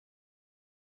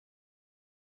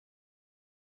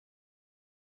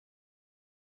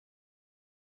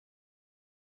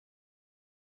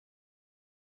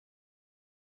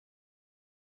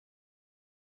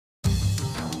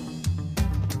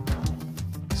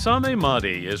Sami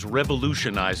Mahdi is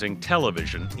revolutionizing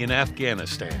television in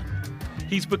Afghanistan.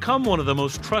 He's become one of the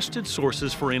most trusted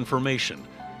sources for information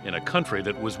in a country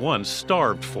that was once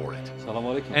starved for it.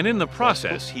 And in the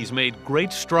process, he's made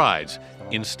great strides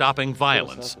in stopping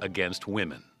violence against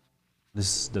women.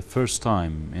 This is the first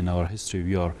time in our history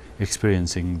we are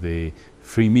experiencing the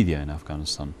free media in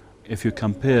Afghanistan. If you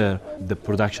compare the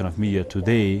production of media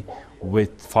today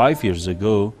with 5 years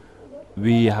ago,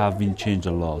 we have been changed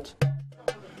a lot.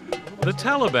 The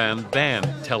Taliban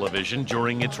banned television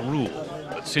during its rule,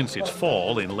 but since its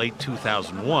fall in late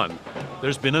 2001,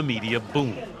 there's been a media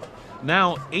boom.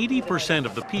 Now, 80%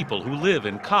 of the people who live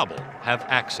in Kabul have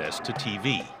access to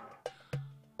TV.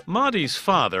 Mahdi's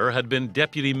father had been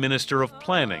Deputy Minister of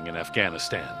Planning in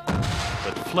Afghanistan,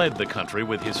 but fled the country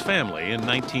with his family in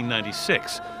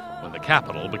 1996 when the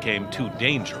capital became too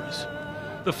dangerous.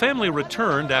 The family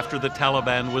returned after the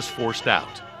Taliban was forced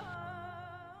out.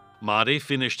 Mahdi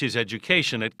finished his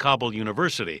education at Kabul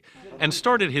University and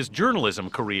started his journalism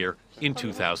career in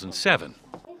 2007.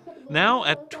 Now,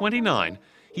 at 29,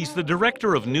 he's the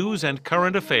Director of News and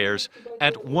Current Affairs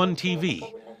at One TV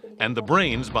and the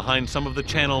brains behind some of the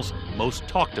channel's most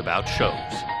talked about shows.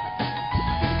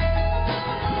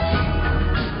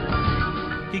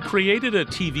 He created a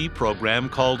TV program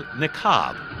called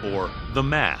Niqab, or The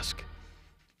Mask.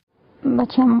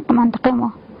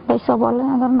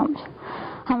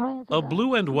 A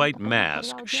blue and white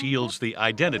mask shields the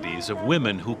identities of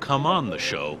women who come on the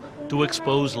show to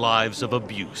expose lives of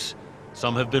abuse.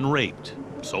 Some have been raped,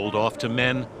 sold off to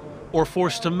men, or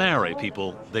forced to marry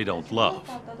people they don't love.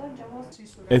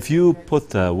 If you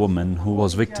put a woman who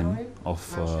was victim of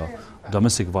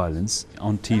domestic violence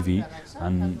on TV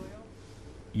and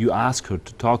you ask her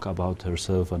to talk about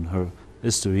herself and her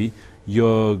history,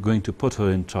 you're going to put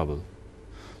her in trouble.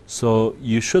 So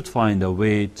you should find a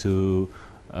way to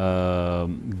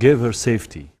give her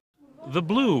safety. The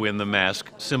blue in the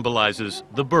mask symbolizes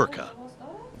the burqa.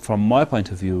 From my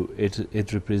point of view,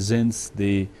 it represents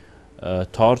the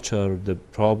torture, the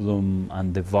problem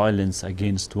and the violence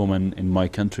against women in my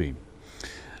country.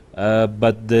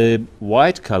 But the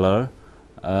white color,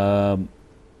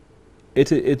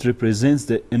 it represents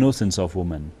the innocence of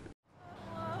women.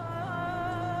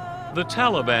 The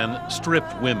Taliban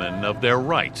stripped women of their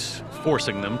rights,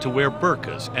 forcing them to wear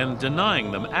burqas and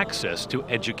denying them access to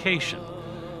education.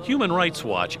 Human Rights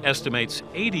Watch estimates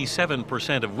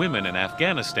 87% of women in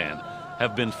Afghanistan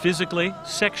have been physically,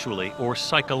 sexually, or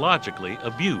psychologically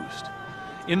abused.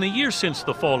 In the years since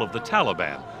the fall of the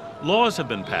Taliban, laws have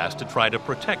been passed to try to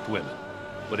protect women,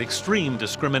 but extreme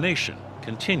discrimination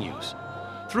continues.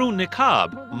 Through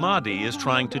Niqab, Mahdi is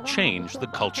trying to change the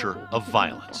culture of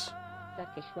violence.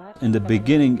 In the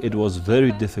beginning, it was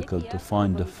very difficult to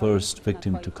find the first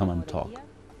victim to come and talk.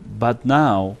 But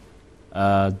now,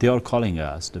 they are calling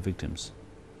us the victims,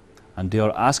 and they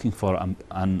are asking for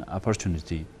an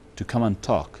opportunity to come and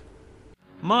talk.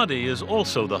 Mahdi is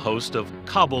also the host of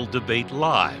Kabul Debate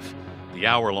Live. The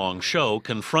hour-long show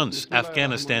confronts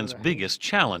Afghanistan's biggest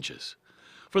challenges.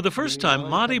 For the first time,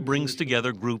 Mahdi brings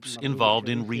together groups involved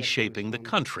in reshaping the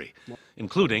country,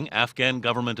 including Afghan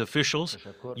government officials,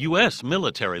 U.S.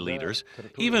 military leaders,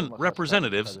 even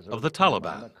representatives of the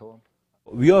Taliban.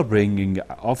 We are bringing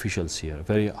officials here,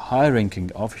 very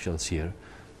high-ranking officials here,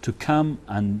 to come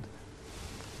and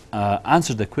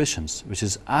answer the questions which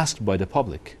is asked by the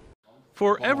public.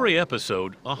 For every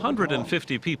episode,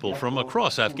 150 people from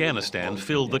across Afghanistan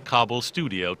fill the Kabul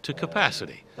studio to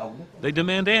capacity. They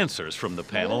demand answers from the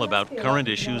panel about current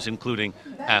issues including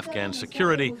Afghan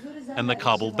security and the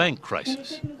Kabul bank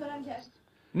crisis.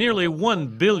 Nearly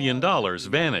 $1 billion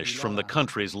vanished from the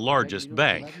country's largest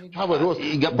bank.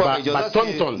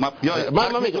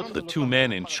 The two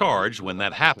men in charge when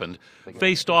that happened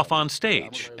faced off on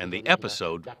stage, and the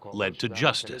episode led to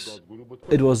justice.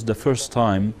 It was the first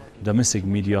time domestic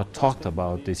media talked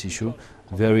about this issue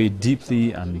very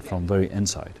deeply and from very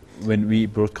inside. When we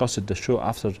broadcasted the show,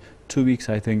 after 2 weeks,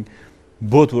 I think,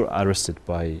 both were arrested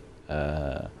by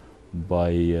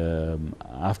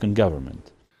Afghan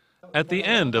government. At the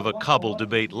end of a Kabul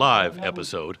Debate Live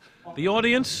episode, the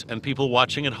audience and people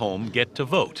watching at home get to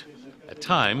vote. At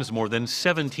times, more than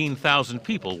 17,000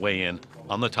 people weigh in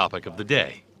on the topic of the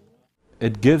day.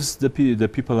 It gives the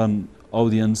people and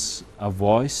audience a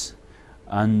voice,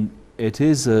 and it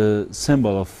is a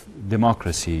symbol of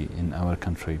democracy in our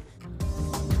country.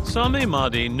 Sami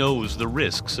Mahdi knows the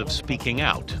risks of speaking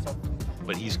out,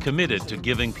 but he's committed to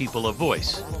giving people a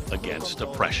voice against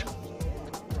oppression.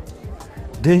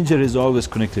 Danger is always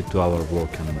connected to our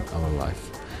work and our life.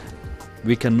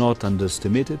 We cannot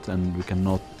underestimate it and we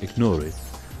cannot ignore it.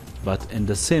 But in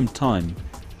the same time,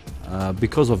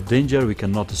 Because of danger, we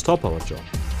cannot stop our job.